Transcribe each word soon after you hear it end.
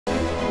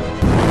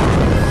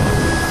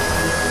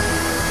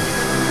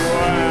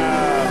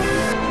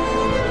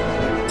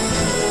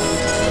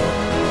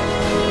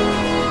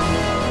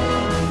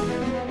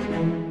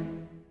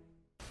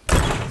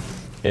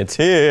It's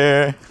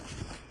here.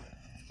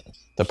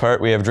 The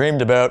part we have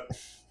dreamed about.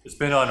 It's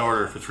been on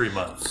order for 3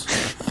 months.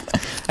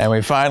 And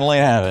we finally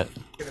have it.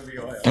 It's gonna be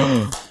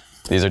oil.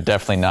 These are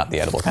definitely not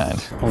the edible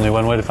kind. Only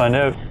one way to find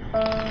out.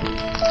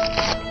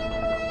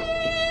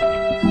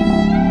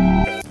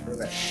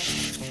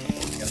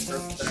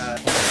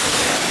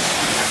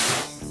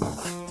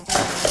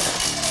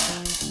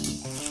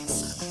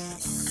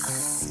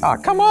 Ah,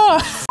 come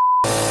on!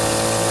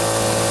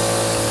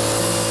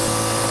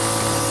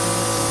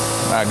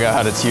 Oh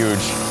God, it's huge.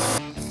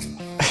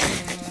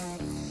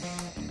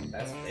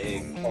 That's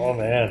big. Oh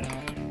man.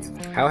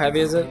 How heavy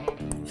is it?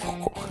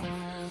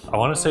 I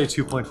want to say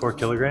 2.4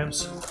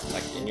 kilograms.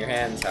 Like in your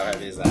hands, how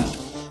heavy is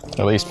that?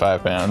 At least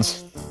 5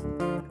 pounds.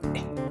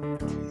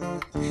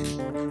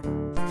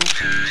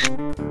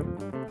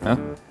 Huh?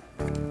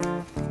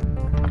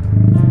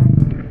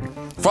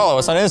 Follow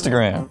us on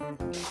Instagram.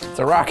 It's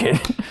a rocket.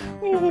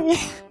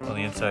 On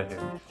the inside here.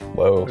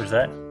 Whoa. Where's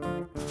that?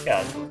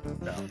 Yeah.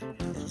 No.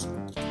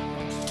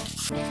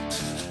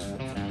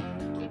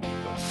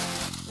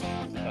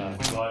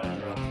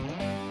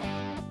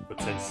 But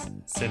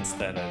since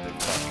then I've been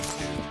talking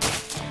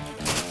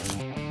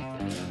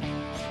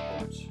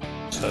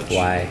to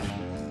Why?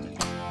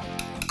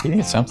 You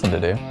need something to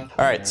do.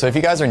 All right, so if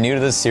you guys are new to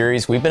this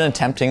series, we've been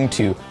attempting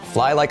to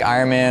fly like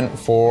Iron Man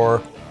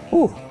for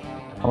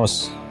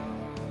almost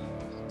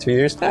 2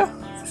 years now?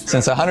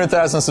 Since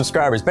 100,000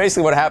 subscribers.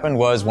 Basically what happened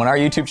was when our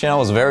YouTube channel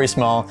was very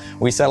small,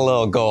 we set a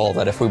little goal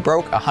that if we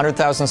broke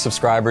 100,000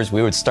 subscribers,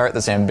 we would start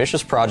this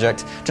ambitious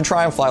project to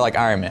try and fly like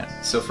Iron Man.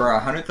 So for our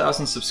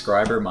 100,000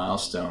 subscriber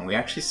milestone, we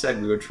actually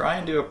said we would try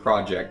and do a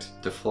project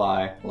to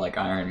fly like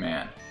Iron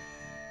Man.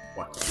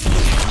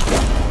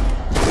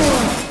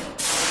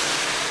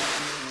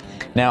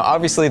 Now,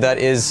 obviously that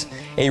is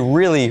a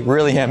really,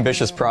 really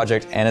ambitious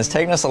project and it's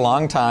taken us a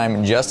long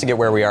time just to get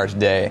where we are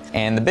today.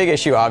 And the big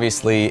issue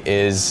obviously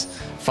is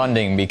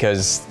funding,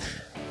 because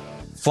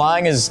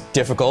flying is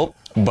difficult,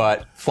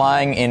 but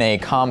flying in a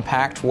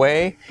compact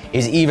way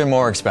is even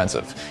more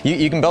expensive.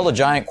 You can build a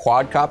giant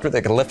quadcopter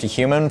that can lift a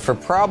human for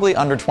probably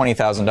under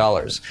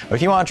 $20,000. But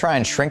if you want to try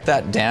and shrink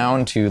that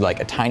down to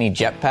like a tiny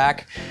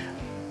jetpack,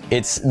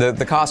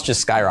 the costs just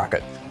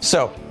skyrocket.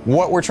 So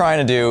what we're trying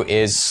to do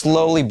is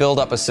slowly build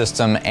up a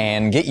system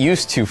and get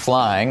used to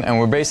flying, and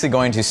we're basically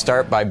going to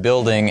start by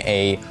building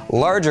a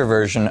larger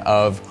version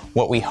of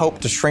what we hope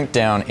to shrink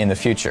down in the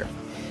future.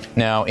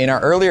 Now, in our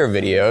earlier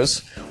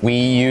videos, we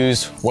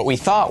used what we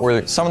thought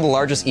were some of the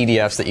largest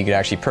EDFs that you could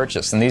actually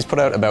purchase, and these put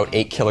out about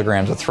 8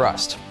 kilograms of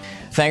thrust.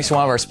 Thanks to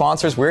one of our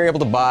sponsors, we were able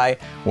to buy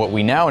what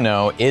we now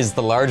know is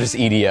the largest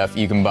EDF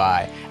you can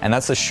buy, and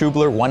that's the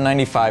Schubler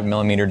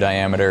 195mm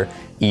diameter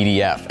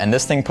EDF, and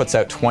this thing puts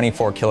out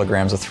 24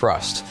 kilograms of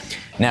thrust.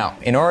 Now,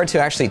 in order to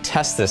actually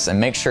test this and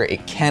make sure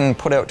it can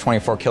put out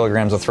 24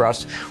 kilograms of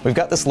thrust, we've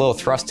got this little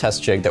thrust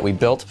test jig that we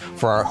built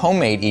for our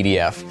homemade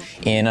EDF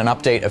in an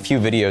update a few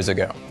videos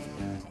ago.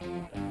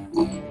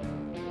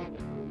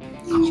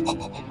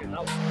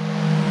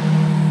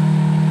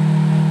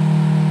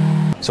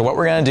 So what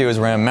we're going to do is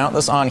we're going to mount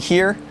this on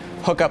here,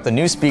 hook up the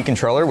new speed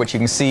controller, which you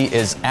can see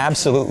is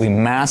absolutely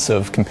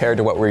massive compared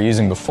to what we were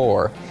using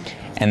before,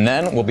 and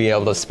then we'll be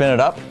able to spin it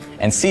up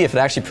and see if it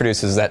actually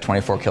produces that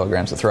 24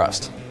 kilograms of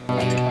thrust.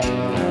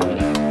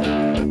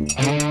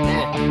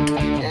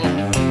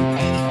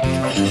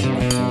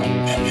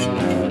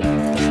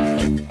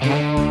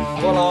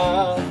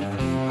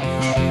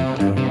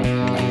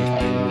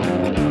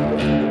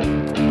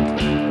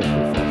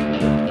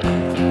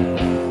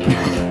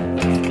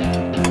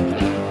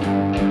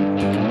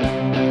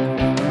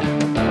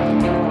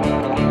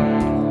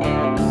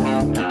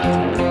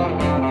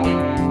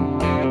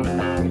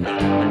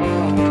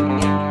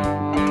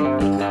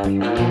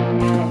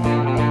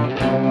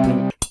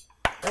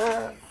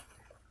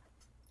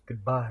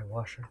 Goodbye,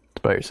 washer.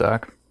 It's by your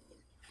sock.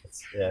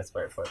 Yeah, it's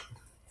by your foot.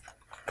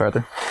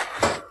 Farther.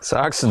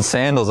 Socks and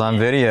sandals on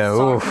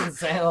video. Ooh,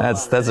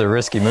 that's a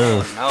risky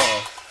move. No.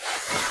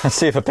 Let's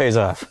see if it pays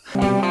off.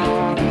 So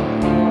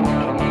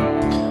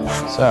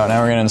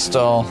now we're going to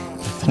install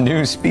the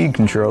new speed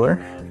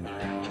controller.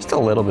 Just a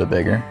little bit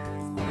bigger.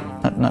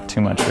 Not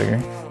too much bigger.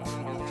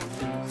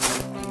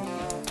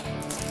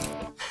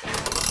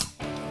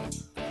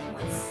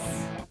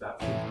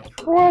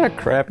 What a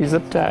crappy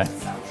zip tie.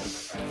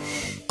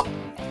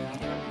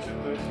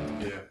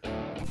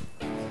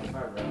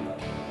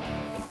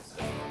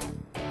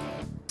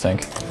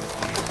 Think.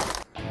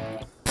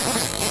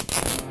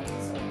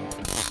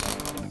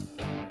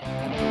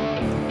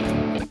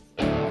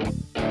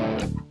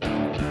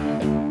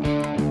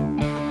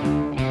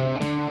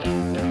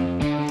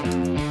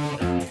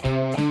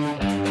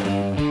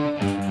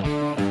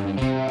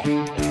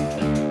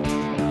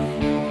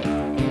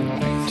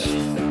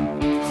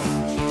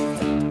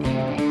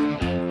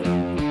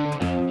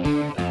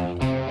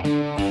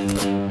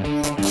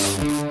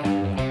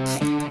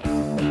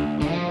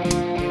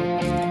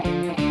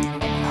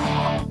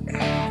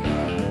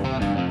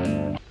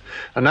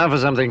 And now for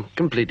something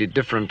completely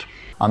different.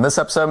 On this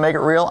episode of Make It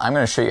Real, I'm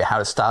going to show you how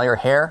to style your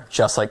hair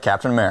just like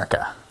Captain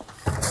America.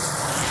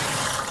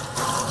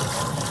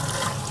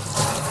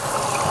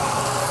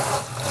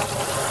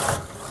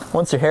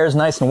 Once your hair is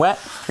nice and wet,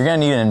 you're gonna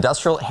need an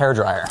industrial hair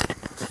dryer.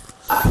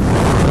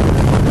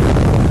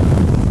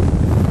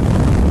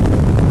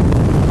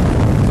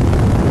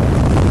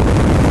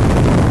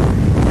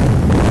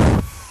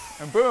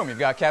 And boom, you've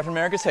got Captain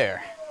America's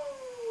hair.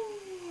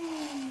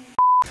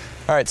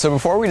 All right, so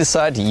before we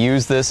decide to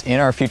use this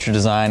in our future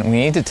design, we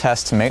need to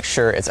test to make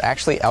sure it's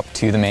actually up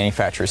to the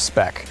manufacturer's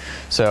spec.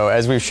 So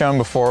as we've shown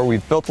before,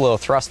 we've built a little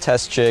thrust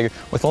test jig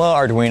with a little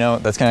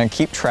Arduino that's going to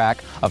keep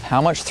track of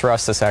how much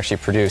thrust this actually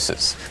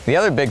produces. The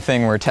other big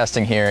thing we're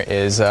testing here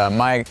is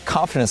my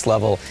confidence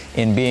level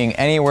in being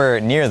anywhere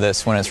near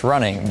this when it's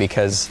running,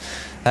 because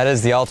that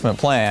is the ultimate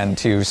plan,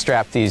 to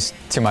strap these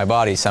to my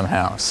body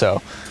somehow.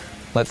 So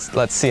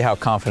let's see how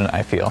confident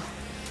I feel.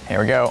 Here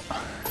we go.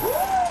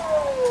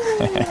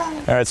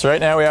 All right, so right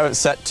now we have it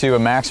set to a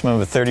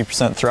maximum of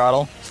 30%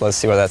 throttle, so let's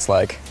see what that's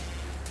like.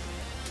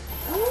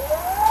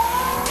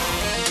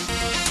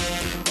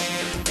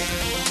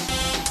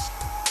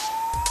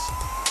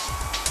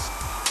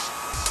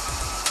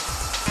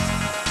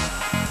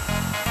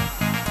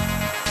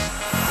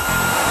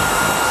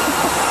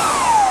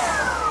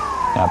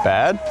 Not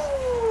bad.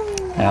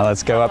 Now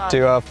let's go up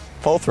to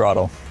full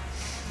throttle.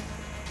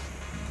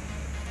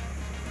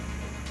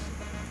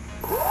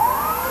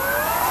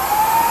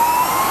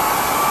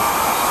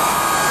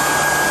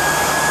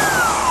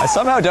 I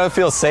somehow don't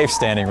feel safe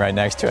standing right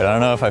next to it. I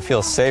don't know if I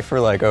feel safer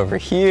like over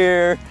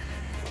here.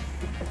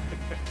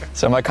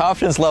 So my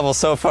confidence level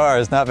so far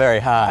is not very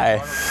high.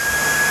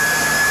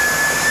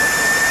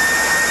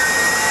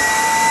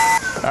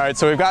 All right,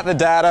 so we've got the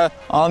data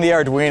on the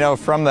Arduino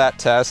from that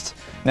test.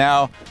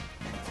 Now,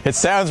 it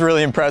sounds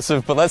really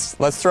impressive, but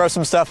let's throw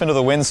some stuff into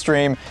the wind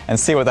stream and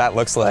see what that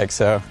looks like.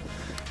 So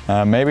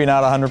maybe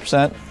not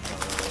 100%.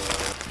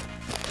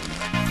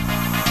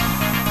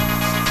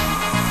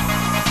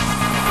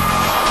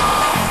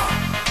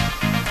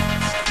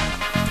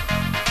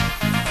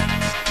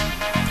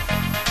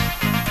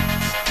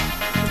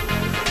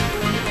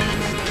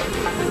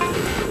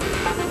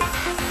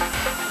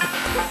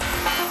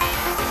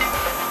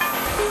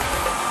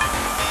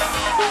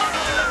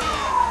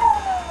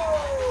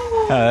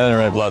 That didn't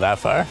really blow that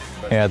far.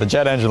 Yeah, the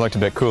jet engine looked a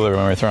bit cooler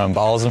when we were throwing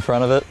balls in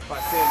front of it.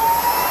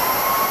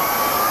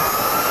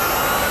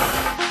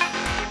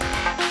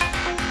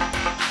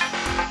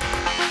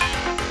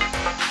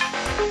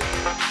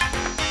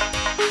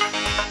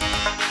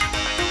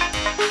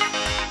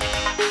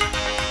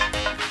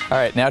 All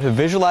right, now to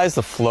visualize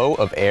the flow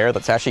of air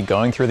that's actually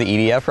going through the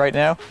EDF right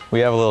now,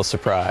 we have a little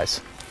surprise.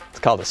 It's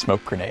called a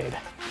smoke grenade.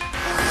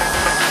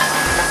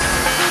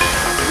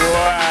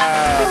 Wow!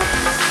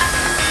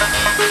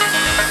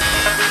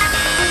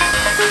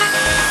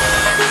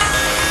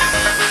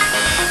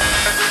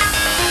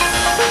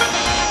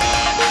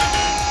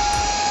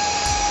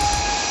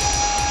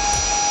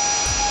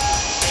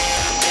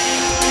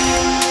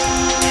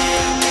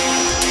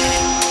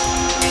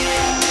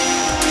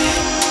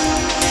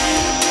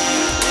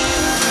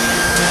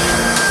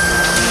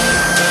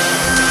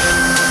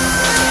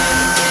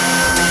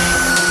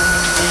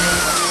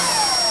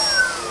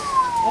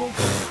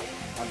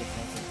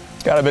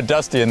 Got a bit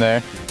dusty in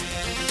there.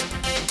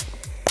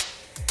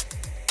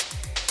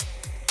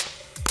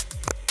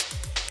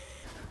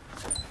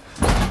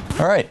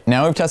 All right,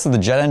 now we've tested the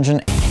jet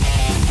engine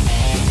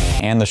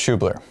and the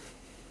Schubler.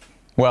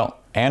 Well,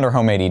 and our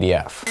homemade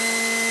EDF.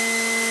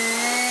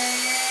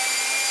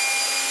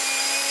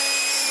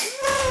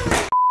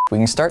 We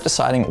can start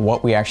deciding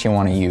what we actually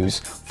want to use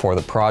for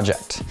the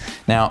project.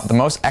 Now, the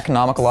most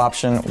economical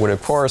option would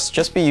of course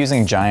just be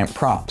using giant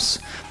props.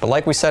 But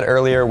like we said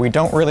earlier, we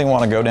don't really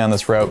want to go down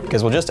this route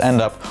because we'll just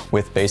end up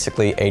with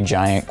basically a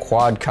giant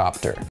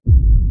quadcopter.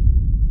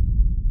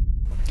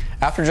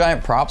 After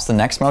giant props, the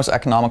next most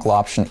economical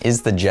option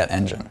is the jet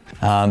engine.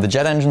 The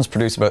jet engines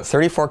produce about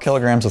 34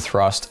 kilograms of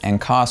thrust and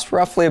cost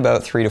roughly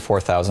about $3,000 to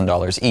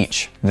 $4,000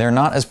 each. They're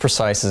not as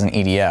precise as an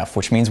EDF,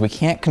 which means we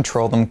can't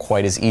control them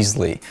quite as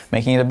easily,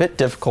 making it a bit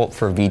difficult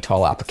for a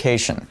VTOL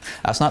application.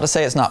 That's not to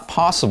say it's not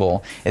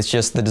possible, it's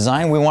just the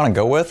design we want to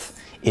go with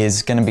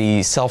is going to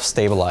be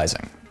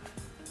self-stabilizing.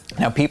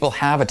 Now, people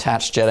have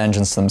attached jet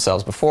engines to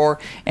themselves before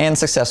and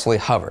successfully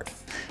hovered.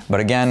 But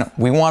again,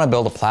 we want to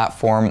build a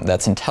platform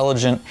that's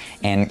intelligent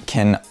and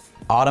can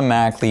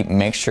automatically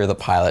make sure the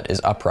pilot is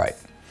upright.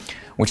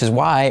 Which is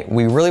why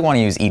we really want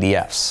to use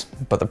EDFs.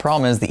 But the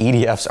problem is the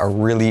EDFs are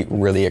really,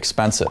 really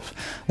expensive.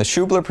 The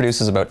Schubler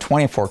produces about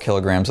 24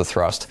 kilograms of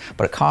thrust,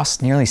 but it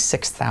costs nearly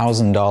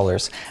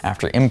 $6,000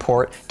 after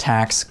import,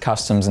 tax,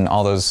 customs, and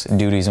all those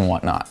duties and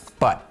whatnot.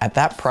 But at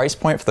that price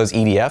point for those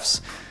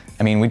EDFs,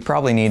 I mean, we'd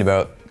probably need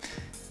about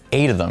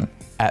 8 of them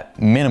at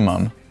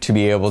minimum to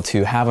be able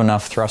to have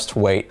enough thrust to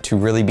weight to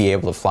really be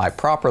able to fly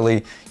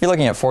properly. You're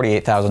looking at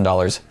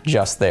 $48,000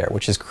 just there,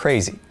 which is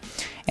crazy.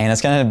 And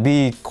it's going to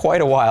be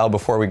quite a while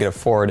before we could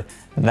afford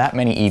that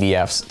many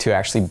EDFs to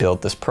actually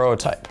build this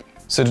prototype.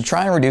 So to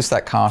try and reduce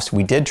that cost,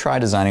 we did try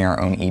designing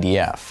our own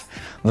EDF.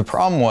 The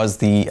problem was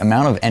the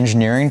amount of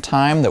engineering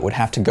time that would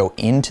have to go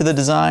into the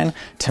design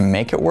to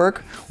make it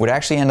work would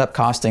actually end up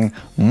costing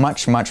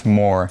much, much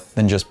more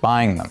than just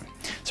buying them.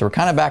 So we're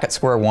kind of back at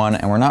square one,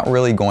 and we're not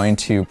really going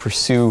to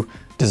pursue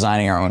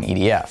designing our own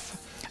EDF.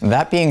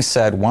 That being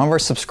said, one of our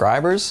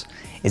subscribers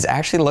is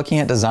actually looking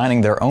at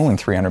designing their own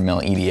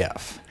 300mm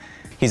EDF.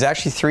 He's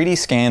actually 3D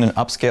scanned and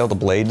upscaled a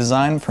blade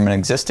design from an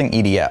existing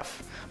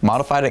EDF,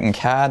 modified it in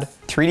CAD,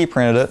 3D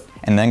printed it,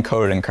 and then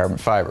coated in carbon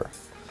fiber.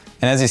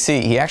 And as you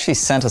see, he actually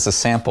sent us a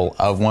sample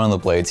of one of the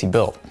blades he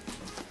built.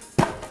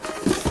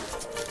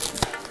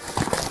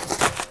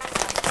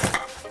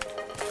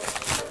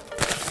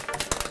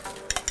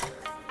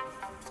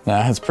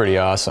 That's pretty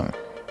awesome.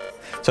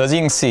 So as you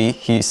can see,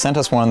 he sent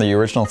us one of the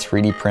original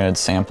 3D printed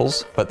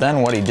samples, but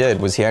then what he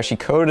did was he actually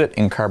coated it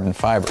in carbon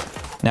fiber.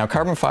 Now,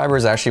 carbon fiber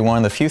is actually one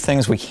of the few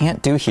things we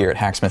can't do here at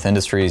Hacksmith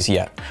Industries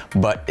yet,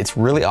 but it's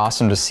really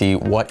awesome to see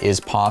what is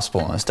possible,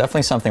 and it's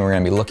definitely something we're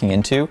going to be looking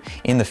into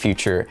in the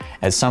future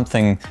as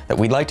something that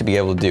we'd like to be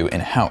able to do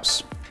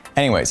in-house.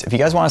 Anyways, if you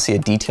guys want to see a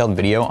detailed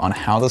video on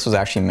how this was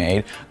actually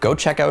made, go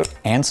check out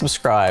and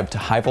subscribe to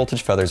High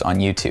Voltage Feathers on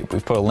YouTube.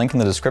 We've put a link in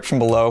the description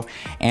below,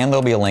 and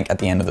there'll be a link at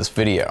the end of this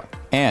video.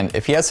 And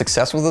if he has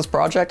success with this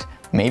project,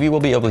 maybe we'll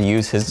be able to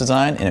use his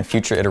design in a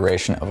future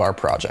iteration of our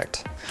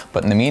project.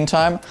 But in the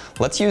meantime,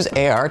 let's use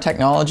AR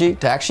technology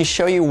to actually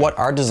show you what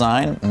our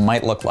design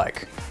might look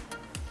like.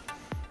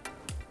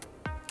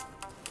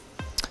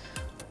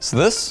 So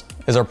this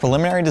is our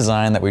preliminary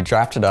design that we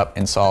drafted up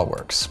in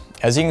Solidworks.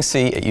 As you can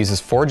see, it uses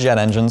 4 jet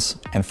engines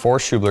and 4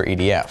 Schubler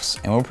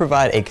EDFs, and will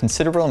provide a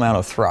considerable amount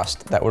of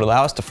thrust that would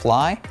allow us to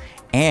fly,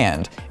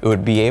 and it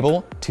would be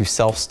able to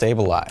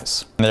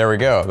self-stabilize. There we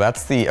go,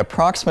 that's the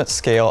approximate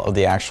scale of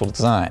the actual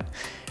design.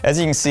 As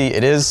you can see,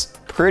 it is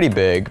pretty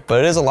big,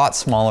 but it is a lot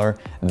smaller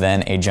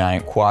than a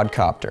giant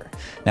quadcopter.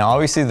 Now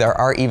obviously there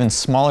are even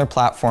smaller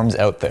platforms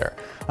out there.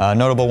 A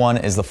notable one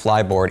is the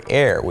Flyboard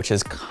Air, which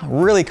is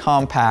really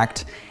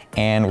compact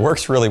and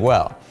works really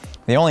well.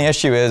 The only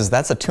issue is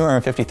that's a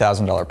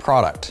 $250,000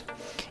 product.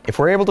 If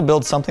we're able to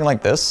build something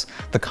like this,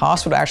 the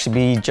cost would actually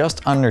be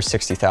just under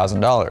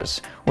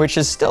 $60,000, which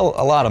is still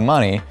a lot of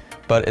money,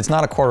 but it's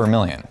not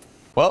 $250,000.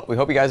 Well, we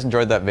hope you guys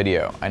enjoyed that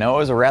video. I know it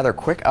was a rather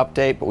quick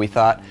update, but we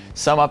thought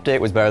some update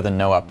was better than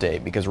no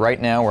update, because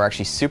right now we're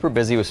actually super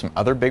busy with some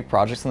other big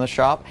projects in the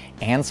shop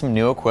and some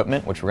new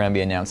equipment, which we're going to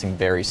be announcing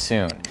very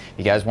soon. If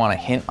you guys want a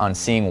hint on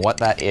seeing what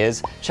that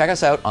is, check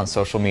us out on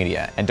social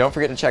media. And don't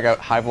forget to check out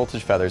High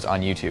Voltage Feathers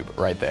on YouTube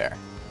right there.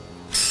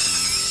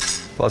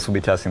 Plus, we'll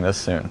be testing this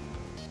soon.